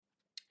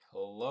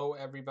Hello,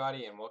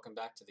 everybody, and welcome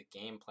back to the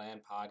Gameplan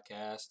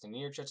podcast, a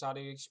New York Jets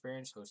audio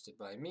experience hosted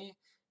by me,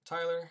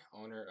 Tyler,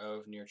 owner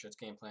of New York Jets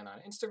Gameplan on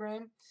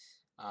Instagram.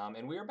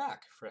 And we are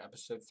back for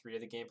episode 3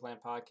 of the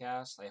Gameplan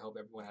podcast. I hope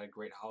everyone had a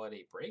great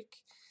holiday break,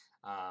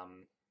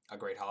 a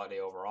great holiday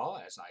overall,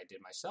 as I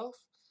did myself.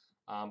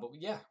 But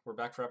yeah, we're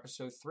back for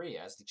episode 3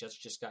 as the Jets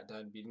just got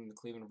done beating the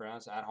Cleveland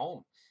Browns at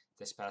home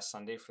this past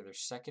Sunday for their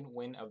second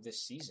win of this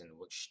season,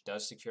 which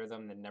does secure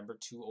them the number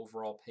 2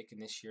 overall pick in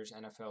this year's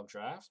NFL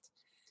draft.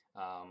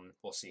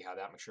 We'll see how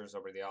that matures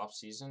over the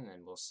offseason,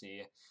 and we'll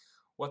see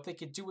what they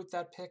could do with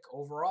that pick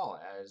overall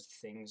as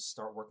things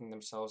start working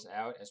themselves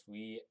out as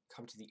we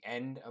come to the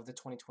end of the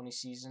 2020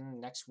 season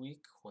next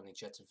week when the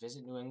Jets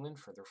visit New England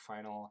for their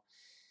final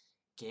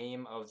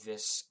game of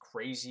this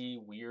crazy,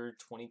 weird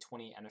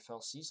 2020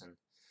 NFL season.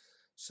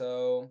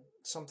 So,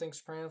 some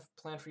things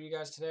planned for you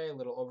guys today. A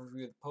little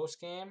overview of the post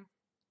game,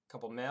 a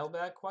couple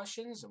mailbag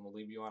questions, and we'll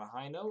leave you on a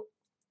high note.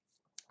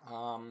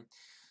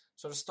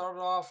 So to start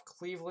off,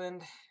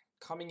 Cleveland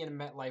coming in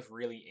MetLife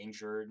really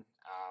injured,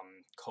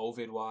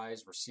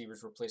 COVID-wise.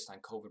 Receivers were placed on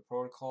COVID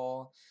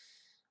protocol.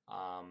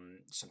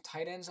 Some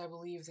tight ends, I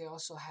believe, they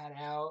also had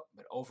out.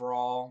 But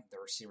overall, the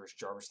receivers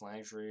Jarvis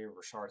Landry,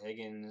 Rashard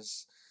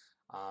Higgins,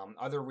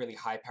 other really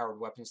high-powered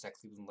weapons that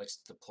Cleveland likes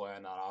to deploy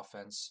on that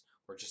offense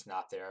were just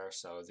not there.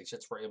 So the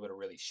Jets were able to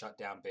really shut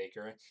down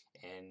Baker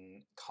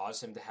and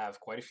cause him to have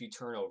quite a few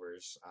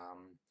turnovers.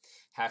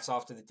 Hats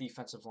off to the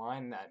defensive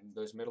line,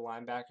 those middle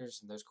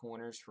linebackers and those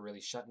corners for really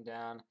shutting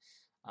down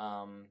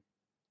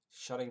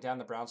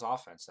the Browns'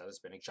 offense. That has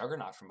been a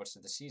juggernaut for most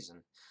of the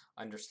season.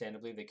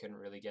 Understandably, they couldn't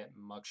really get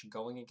much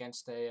going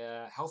against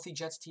a healthy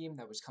Jets team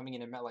that was coming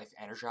into MetLife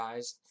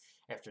energized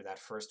after that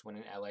first win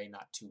in LA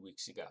not 2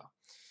 weeks ago.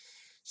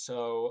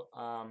 So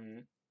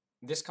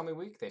this coming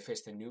week, they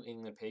face the New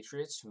England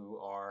Patriots, who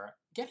are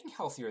getting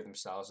healthier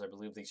themselves. I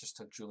believe they just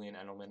took Julian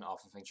Edelman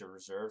off of injured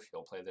reserve.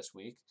 He'll play this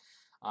week.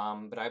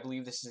 But I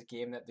believe this is a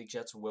game that the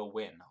Jets will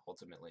win,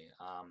 ultimately.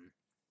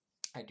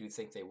 I do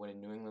think they win in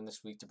New England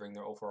this week to bring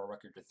their overall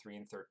record to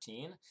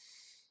 3-13.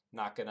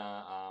 Not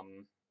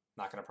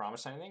gonna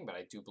promise anything, but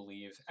I do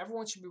believe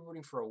everyone should be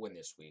rooting for a win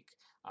this week.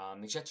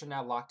 The Jets are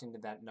now locked into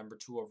that number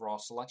 2 overall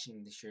selection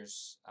in this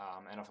year's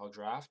NFL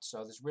draft,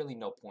 so there's really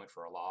no point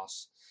for a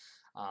loss.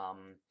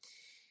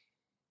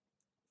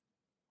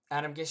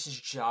 Adam Gase's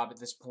job at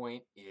this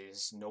point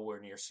is nowhere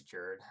near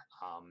secured.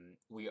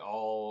 We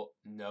all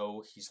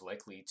know he's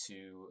likely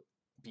to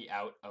be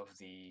out of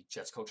the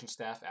Jets coaching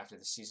staff after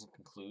the season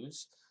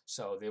concludes,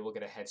 so they will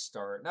get a head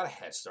start, not a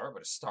head start,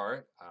 but a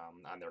start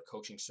on their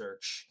coaching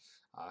search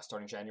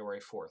starting January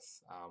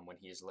 4th when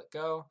he is let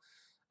go.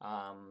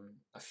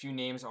 A few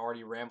names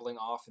already rambling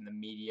off in the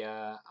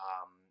media.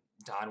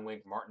 Don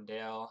Wink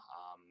Martindale,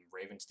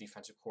 Ravens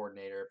defensive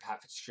coordinator,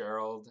 Pat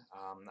Fitzgerald,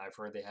 I've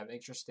heard they have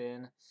interest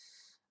in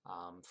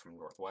from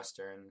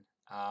Northwestern.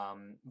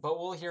 But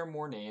we'll hear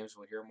more names,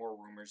 we'll hear more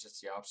rumors as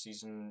the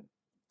offseason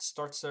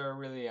starts to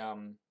really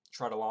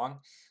trot along.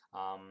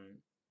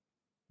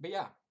 But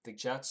yeah, the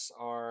Jets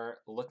are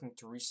looking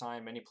to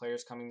re-sign many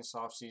players coming this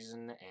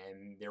offseason,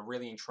 and they're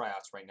really in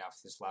tryouts right now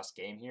for this last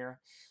game here.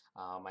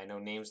 I know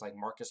names like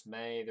Marcus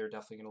May, they're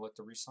definitely going to look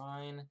to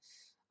re-sign.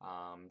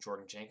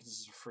 Jordan Jenkins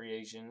is a free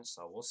agent,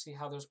 so we'll see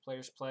how those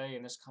players play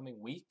in this coming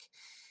week,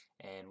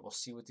 and we'll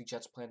see what the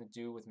Jets plan to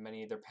do with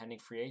many of their pending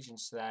free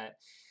agents that,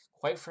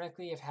 quite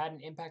frankly, have had an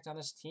impact on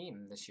this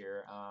team this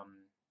year,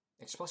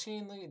 especially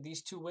in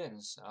these 2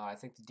 wins. I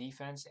think the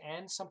defense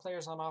and some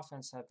players on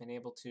offense have been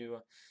able to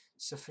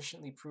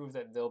sufficiently prove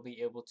that they'll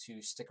be able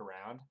to stick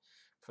around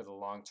for the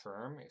long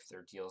term if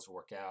their deals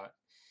work out,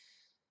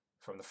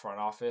 from the front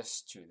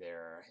office to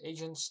their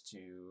agents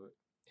to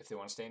if they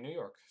want to stay in New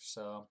York.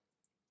 So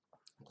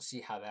we'll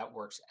see how that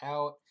works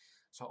out.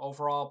 So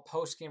overall,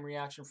 post-game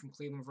reaction from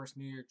Cleveland versus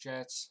New York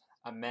Jets,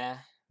 a meh.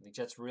 The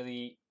Jets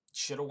really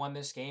should have won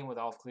this game with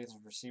all of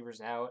Cleveland's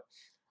receivers out.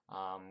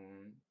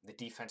 The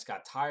defense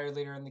got tired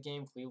later in the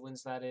game,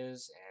 Cleveland's that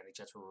is, and the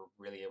Jets were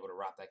really able to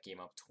wrap that game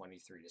up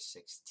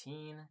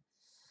 23-16.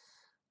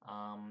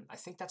 I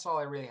think that's all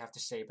I really have to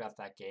say about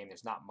that game.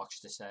 There's not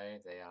much to say.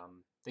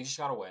 They just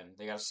got to win.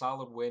 They got a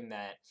solid win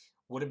that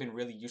would have been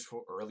really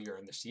useful earlier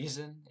in the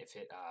season if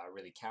it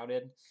really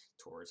counted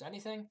towards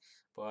anything.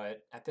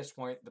 But at this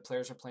point, the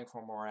players are playing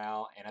for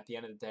morale, and at the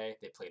end of the day,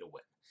 they play to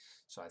win.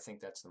 So I think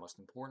that's the most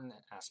important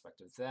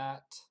aspect of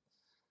that.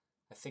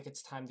 I think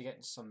it's time to get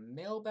into some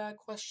mailbag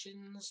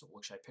questions,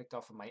 which I picked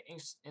off of my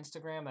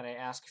Instagram that I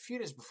asked a few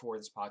days before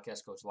this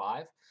podcast goes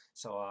live.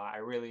 So I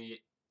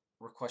really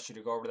request you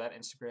to go over to that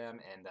Instagram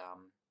and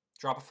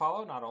drop a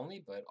follow, not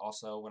only, but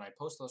also when I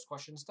post those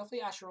questions,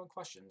 definitely ask your own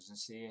questions and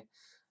see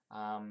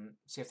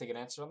if they get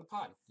answered on the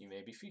pod. You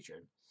may be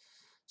featured.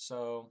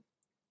 So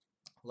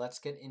let's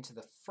get into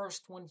the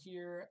first one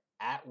here.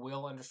 At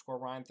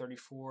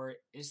Will_Ryan34,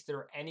 is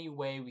there any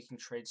way we can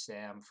trade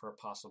Sam for a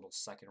possible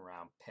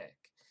second-round pick?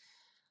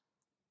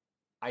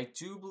 I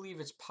do believe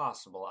it's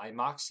possible. I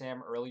mocked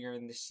Sam earlier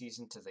in this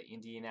season to the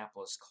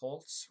Indianapolis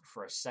Colts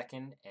for a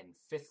 2nd and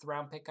 5th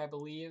round pick, I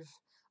believe.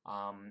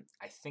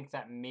 I think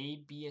that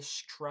may be a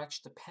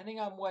stretch depending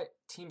on what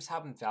teams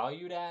have him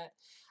valued at.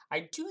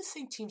 I do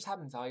think teams have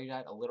him valued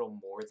at a little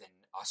more than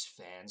us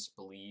fans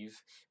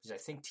believe, because I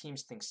think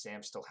teams think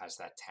Sam still has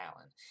that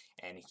talent.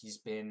 And he's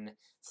been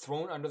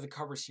thrown under the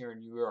covers here in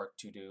New York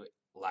due to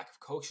lack of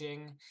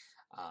coaching,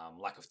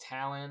 lack of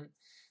talent,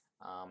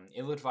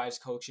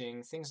 ill-advised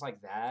coaching, things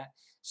like that.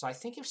 So I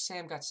think if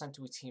Sam got sent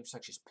to a team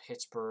such as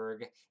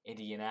Pittsburgh,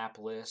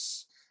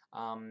 Indianapolis,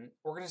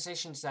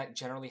 organizations that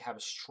generally have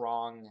a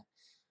strong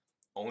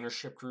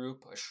ownership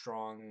group, a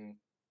strong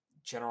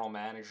general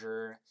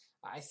manager,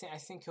 I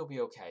think he'll be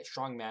okay.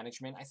 Strong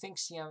management. I think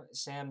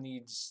Sam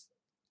needs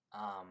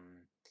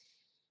um,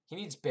 he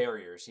needs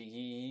barriers.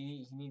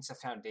 He needs a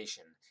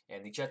foundation,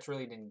 and the Jets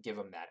really didn't give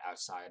him that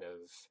outside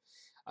of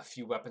a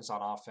few weapons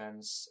on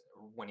offense.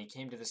 When he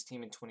came to this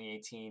team in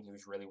 2018, he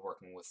was really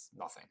working with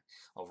nothing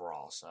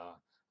overall. So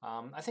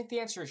I think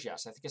the answer is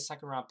yes. I think a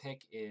second round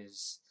pick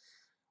is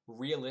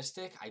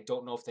realistic. I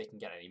don't know if they can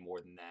get any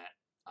more than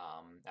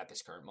that at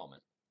this current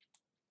moment.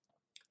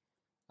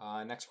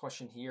 Next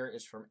question here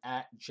is from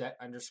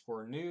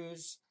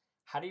 @Jet_news.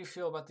 How do you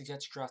feel about the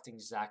Jets drafting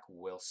Zach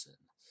Wilson?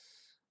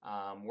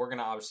 We're going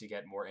to obviously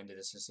get more into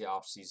this as the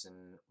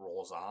offseason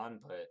rolls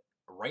on, but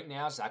right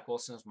now, Zach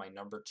Wilson is my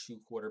number 2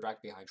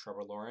 quarterback behind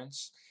Trevor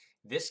Lawrence.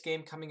 This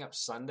game coming up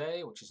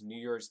Sunday, which is New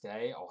Year's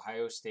Day,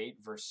 Ohio State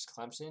versus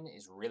Clemson,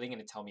 is really going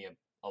to tell me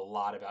a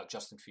lot about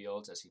Justin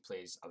Fields as he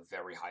plays a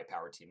very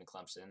high-powered team in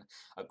Clemson,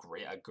 a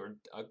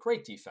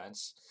great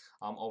defense.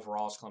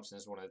 Overall, Clemson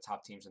is one of the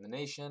top teams in the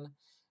nation.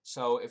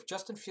 So if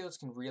Justin Fields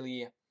can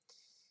really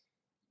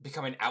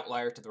become an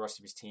outlier to the rest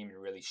of his team and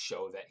really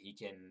show that he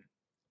can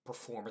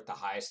perform at the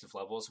highest of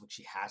levels, which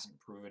he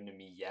hasn't proven to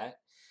me yet,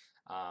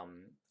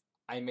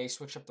 I may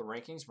switch up the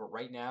rankings. But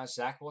right now,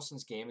 Zach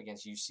Wilson's game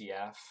against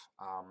UCF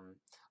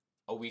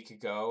a week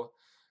ago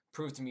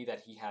proved to me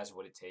that he has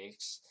what it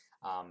takes.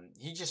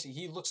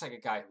 He looks like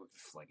a guy who could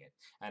fling it.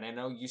 And I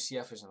know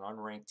UCF is an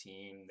unranked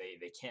team;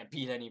 they can't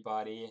beat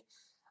anybody.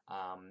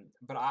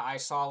 But I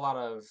saw a lot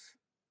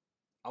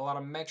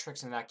of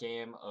metrics in that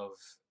game of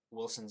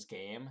Wilson's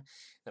game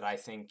that I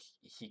think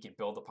he could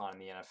build upon in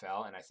the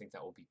NFL, and I think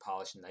that will be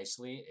polished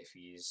nicely if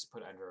he's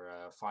put under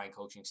a fine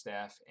coaching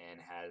staff and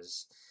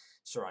has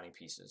surrounding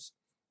pieces.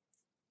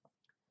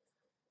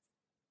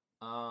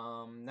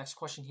 Next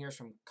question here is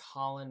from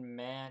Colin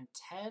Man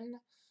 10.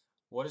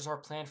 What is our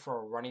plan for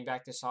a running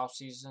back this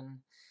offseason?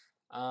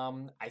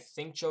 I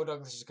think Joe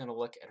Douglas is going to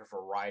look at a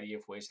variety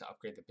of ways to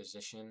upgrade the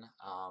position.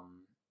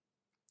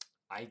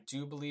 I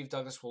do believe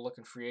Douglas will look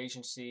in free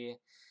agency.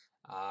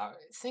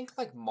 Think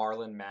like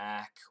Marlon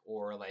Mack,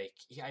 or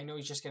I know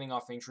he's just getting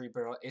off injury,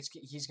 but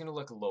he's going to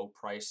look low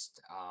priced,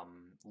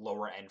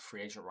 lower end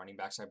free agent running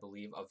backs. I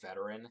believe a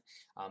veteran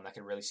that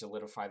can really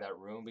solidify that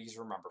room. Because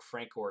remember,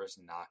 Frank Gore is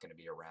not going to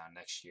be around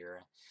next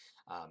year.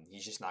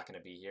 He's just not going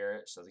to be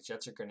here. So the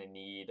Jets are going to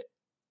need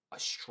a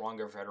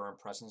stronger veteran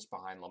presence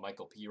behind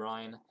LaMichael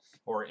Pirine,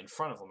 or in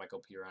front of LaMichael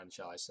Pirine,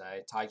 shall I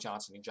say, Ty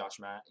Johnson and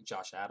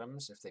Josh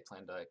Adams, if they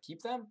plan to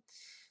keep them.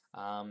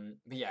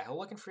 But yeah, he'll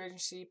look in free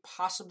agency,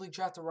 possibly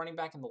draft a running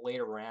back in the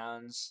later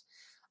rounds.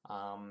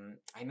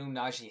 I know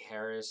Najee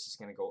Harris is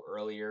going to go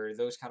earlier,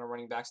 those kind of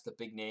running backs, the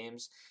big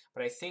names.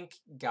 But I think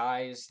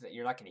guys that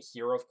you're not going to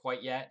hear of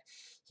quite yet,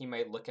 he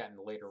might look at in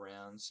the later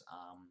rounds.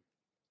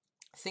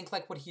 Think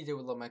like what he did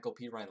with LaMichael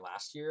Pirine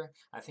last year.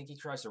 I think he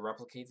tries to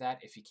replicate that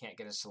if he can't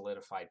get a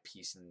solidified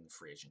piece in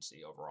free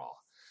agency overall.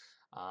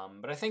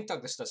 But I think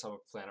Douglas does have a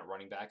plan at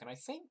running back, and I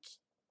think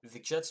the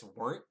Jets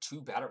weren't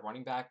too bad at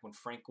running back when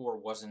Frank Gore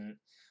wasn't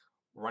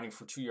running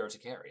for 2 yards a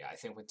carry. I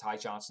think when Ty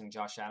Johnson and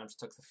Josh Adams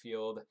took the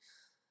field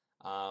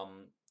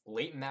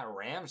late in that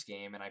Rams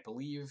game, and I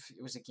believe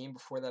it was a game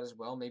before that as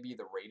well, maybe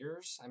the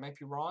Raiders, I might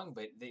be wrong,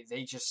 but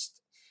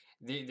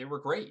they were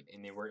great,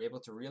 and they were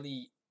able to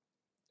really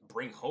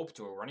bring hope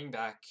to a running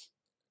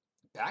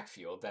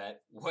backfield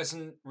that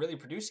wasn't really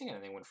producing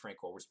anything when Frank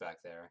Gore was back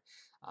there.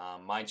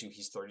 Mind you,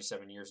 he's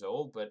 37 years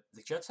old, but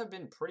the Jets have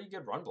been pretty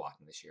good run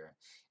blocking this year.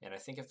 And I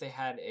think if they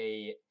had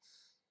a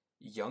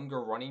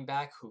younger running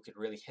back who could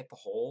really hit the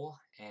hole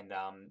and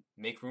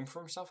make room for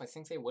himself, I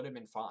think they would have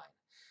been fine.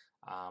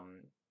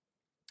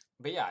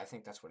 But yeah, I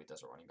think that's what he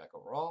does at running back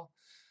overall.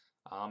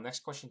 Next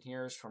question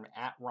here is from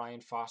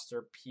 @Ryan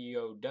Foster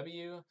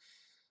POW.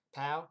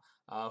 Pow.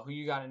 Who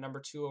you got at number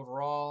 2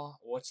 overall?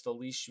 What's the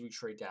least should we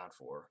trade down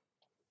for?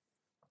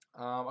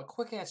 A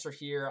quick answer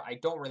here. I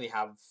don't really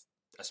have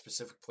a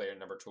specific player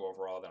number 2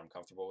 overall that I'm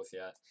comfortable with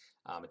yet.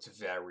 It's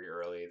very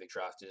early. The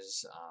draft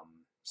is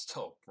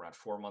still around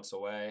 4 months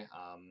away.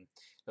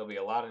 There'll be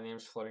a lot of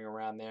names floating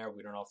around there.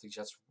 We don't know if the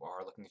Jets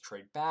are looking to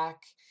trade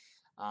back.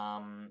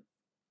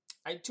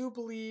 I do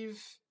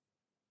believe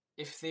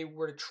if they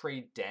were to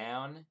trade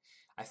down,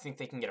 I think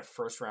they can get a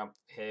first-round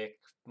pick,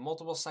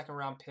 multiple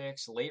second-round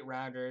picks, late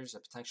rounders, a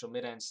potential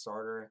mid-end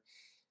starter,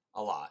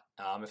 a lot.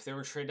 If they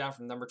were traded down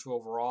from number 2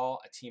 overall,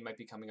 a team might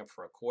be coming up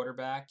for a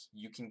quarterback.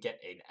 You can get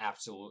an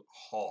absolute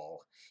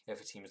haul if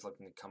a team is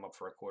looking to come up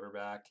for a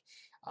quarterback.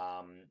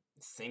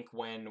 Think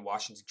when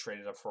Washington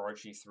traded up for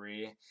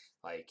RG3,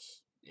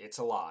 it's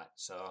a lot.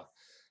 So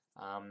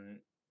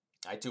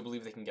I do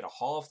believe they can get a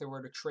haul if they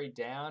were to trade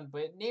down.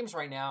 But names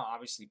right now,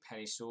 obviously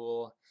Penny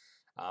Sewell.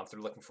 If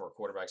they're looking for a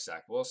quarterback,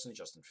 Zach Wilson,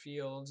 Justin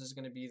Fields is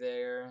going to be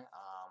there.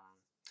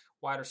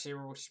 Wide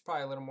receiver, which is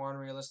probably a little more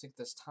unrealistic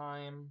this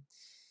time.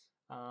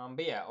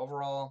 But yeah,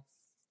 overall,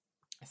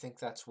 I think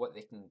that's what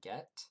they can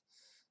get.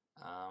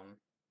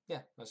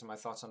 Yeah, those are my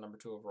thoughts on number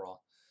 2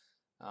 overall.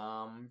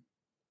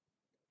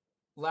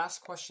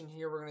 Last question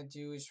here we're going to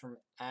do is from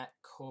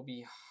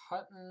 @Kobe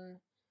Hutton.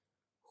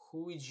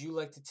 Who would you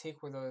like to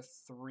take with the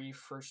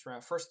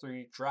first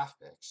 3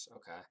 draft picks?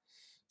 Okay.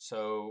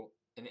 So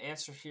an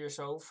answer here.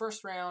 So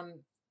first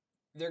round,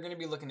 they're going to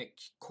be looking at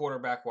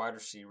quarterback, wide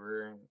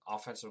receiver,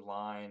 offensive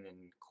line,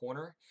 and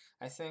corner.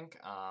 I think.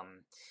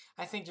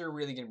 I think you're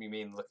really going to be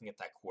mainly looking at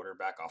that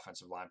quarterback,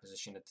 offensive line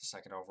position at the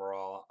second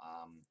overall.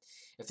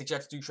 If the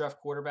Jets do draft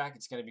quarterback,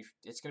 it's going to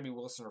be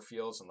Wilson or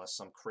Fields unless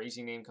some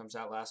crazy name comes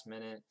out last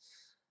minute.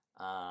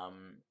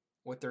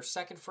 With their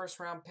second first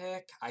round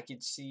pick, I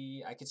could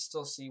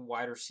still see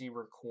wide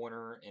receiver,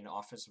 corner, and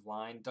offensive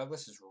line.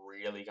 Douglas is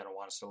really going to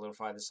want to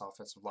solidify this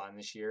offensive line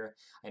this year.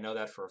 I know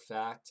that for a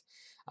fact.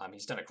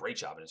 He's done a great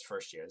job in his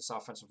first year. This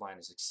offensive line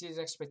has exceeded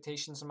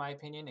expectations, in my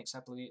opinion,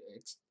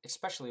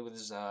 especially with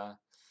his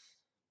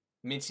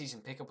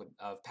midseason pickup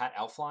of Pat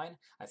Elflein.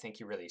 I think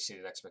he really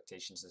exceeded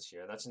expectations this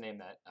year. That's a name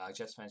that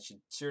Jets fans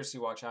should seriously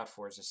watch out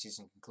for as the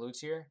season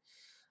concludes here.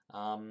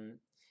 But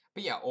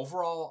yeah,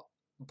 overall,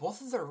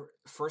 both of their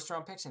first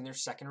round picks and their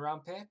second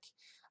round pick,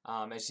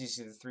 as you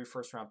see the 3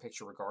 first round picks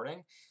you're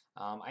regarding,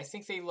 I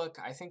think they look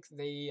a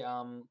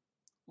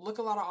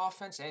lot of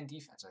offense and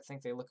defense. I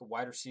think they look at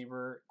wide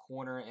receiver,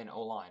 corner, and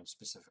O-line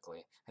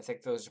specifically. I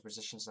think those are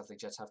positions that the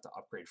Jets have to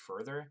upgrade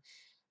further.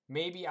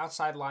 Maybe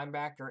outside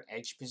linebacker,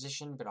 edge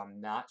position, but I'm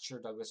not sure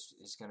Douglas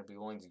is going to be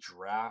willing to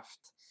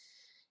draft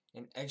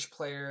an edge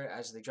player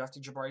as they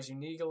drafted Jabari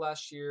Zuniga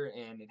last year,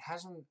 and it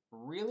hasn't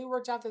really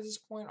worked out at this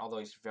point, although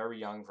he's very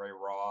young, very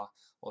raw.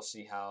 We'll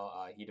see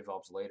how he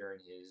develops later in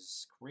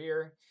his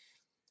career.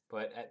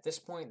 But at this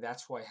point,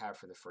 that's who I have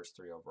for the first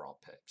 3 overall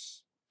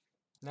picks.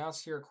 Now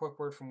let's hear a quick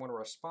word from one of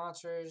our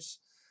sponsors.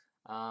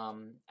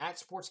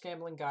 Sports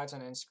Gambling Guides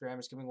on Instagram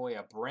is giving away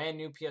a brand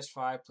new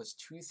PS5 plus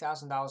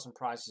 $2,000 in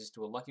prizes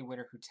to a lucky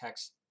winner who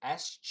texts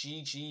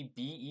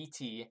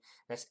SGGBET,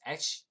 that's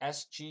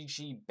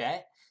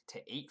SGGBET, to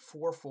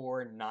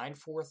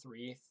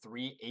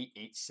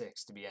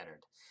 844-943-3886 to be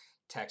entered.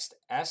 Text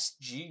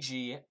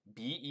SGGBET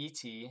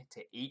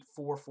to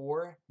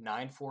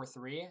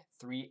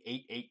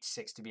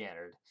 844-943-3886 to be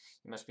entered.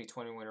 You must be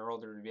 21 or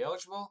older to be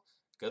eligible.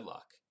 Good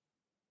luck.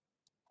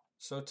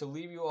 So to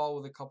leave you all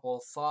with a couple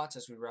of thoughts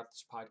as we wrap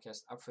this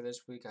podcast up for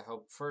this week, I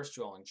hope first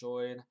you all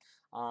enjoyed.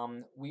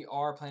 We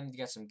are planning to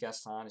get some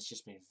guests on. It's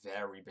just been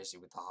very busy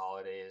with the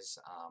holidays.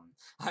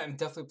 I'm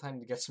definitely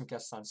planning to get some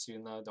guests on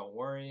soon though, don't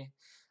worry.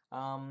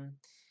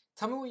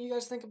 Tell me what you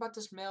guys think about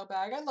this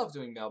mailbag. I love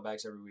doing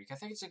mailbags every week. I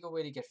think it's a good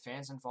way to get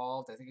fans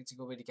involved. I think it's a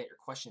good way to get your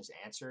questions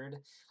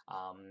answered.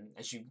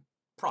 As you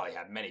probably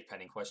have many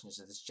pending questions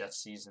of this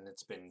Jets season.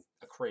 It's been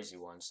a crazy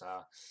one.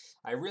 So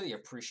I really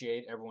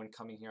appreciate everyone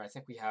coming here. I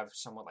think we have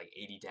somewhat like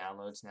 80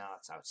 downloads now.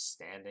 It's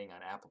outstanding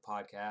on Apple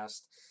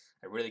Podcast.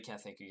 I really can't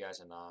thank you guys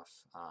enough.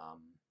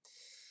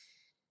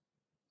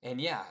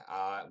 And yeah,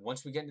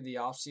 once we get into the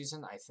off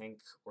season, I think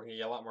we're going to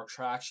get a lot more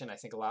traction. I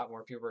think a lot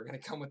more people are going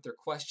to come with their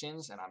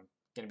questions, and I'm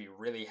going to be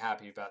really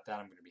happy about that.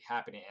 I'm going to be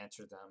happy to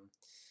answer them.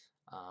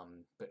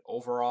 But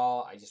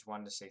overall, I just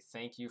wanted to say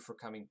thank you for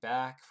coming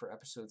back for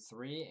episode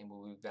 3, and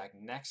we'll be back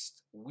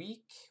next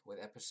week with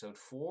episode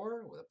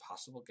 4 with a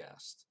possible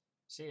guest.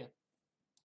 See ya.